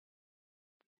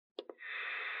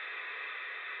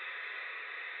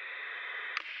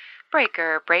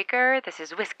Breaker, breaker, this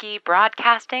is Whiskey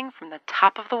broadcasting from the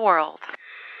top of the world.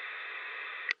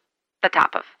 The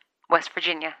top of West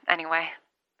Virginia, anyway.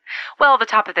 Well, the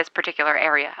top of this particular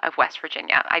area of West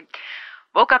Virginia. I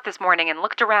woke up this morning and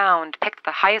looked around, picked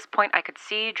the highest point I could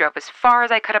see, drove as far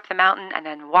as I could up the mountain, and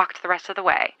then walked the rest of the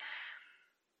way.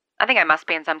 I think I must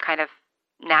be in some kind of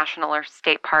national or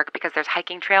state park because there's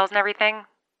hiking trails and everything.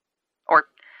 Or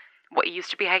what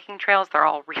used to be hiking trails, they're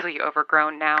all really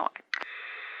overgrown now.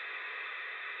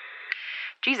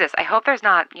 Jesus, I hope there's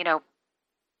not,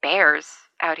 bears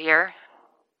out here.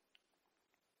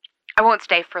 I won't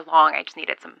stay for long, I just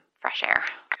needed some fresh air.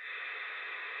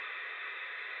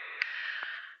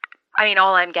 I mean,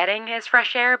 all I'm getting is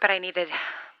fresh air, but I needed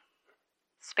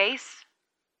space,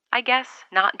 I guess,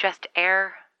 not just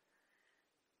air.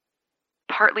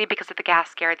 Partly because of the gas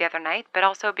scare the other night, but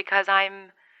also because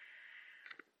I'm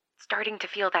starting to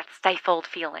feel that stifled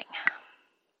feeling.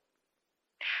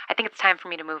 I think it's time for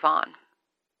me to move on.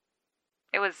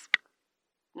 It was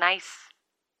nice,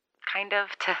 kind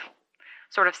of, to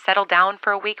sort of settle down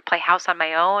for a week, play house on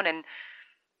my own, and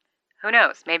who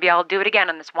knows, maybe I'll do it again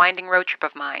on this winding road trip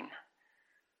of mine.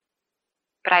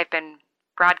 But I've been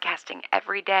broadcasting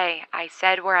every day. I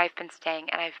said where I've been staying,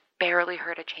 and I've barely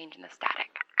heard a change in the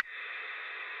static.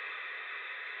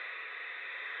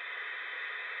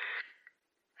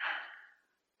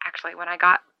 Actually, when I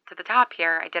got to the top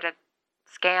here, I did a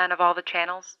scan of all the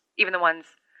channels, even the ones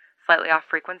slightly off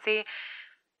frequency, and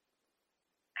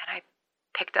I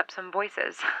picked up some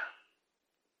voices.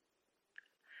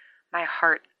 My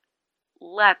heart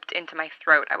leapt into my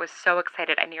throat. I was so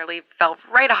excited I nearly fell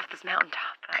right off this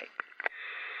mountaintop.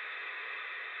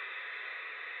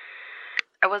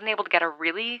 I wasn't able to get a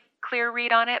really clear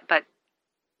read on it, but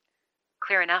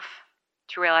clear enough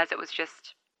to realize it was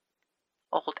just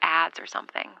old ads or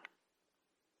something.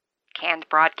 Canned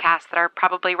broadcasts that are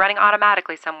probably running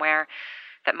automatically somewhere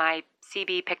that my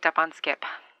CB picked up on skip.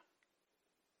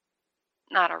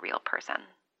 Not a real person.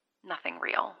 Nothing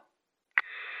real.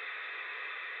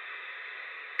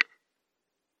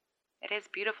 It is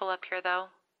beautiful up here, though.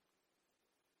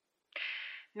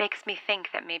 Makes me think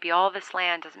that maybe all this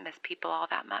land doesn't miss people all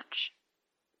that much.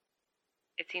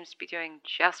 It seems to be doing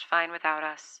just fine without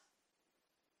us.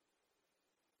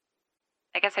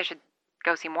 I guess I should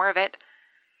go see more of it.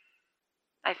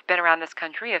 I've been around this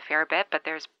country a fair bit, but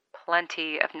there's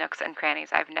plenty of nooks and crannies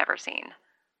I've never seen.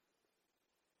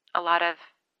 A lot of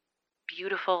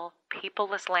beautiful,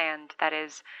 peopleless land that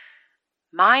is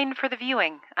mine for the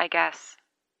viewing, I guess.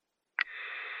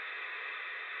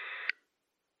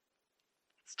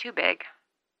 It's too big.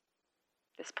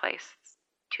 This place. It's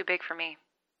too big for me.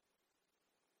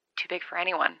 Too big for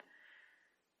anyone.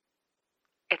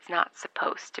 It's not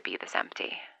supposed to be this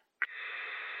empty.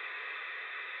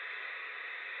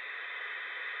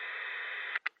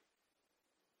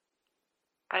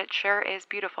 But it sure is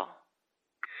beautiful.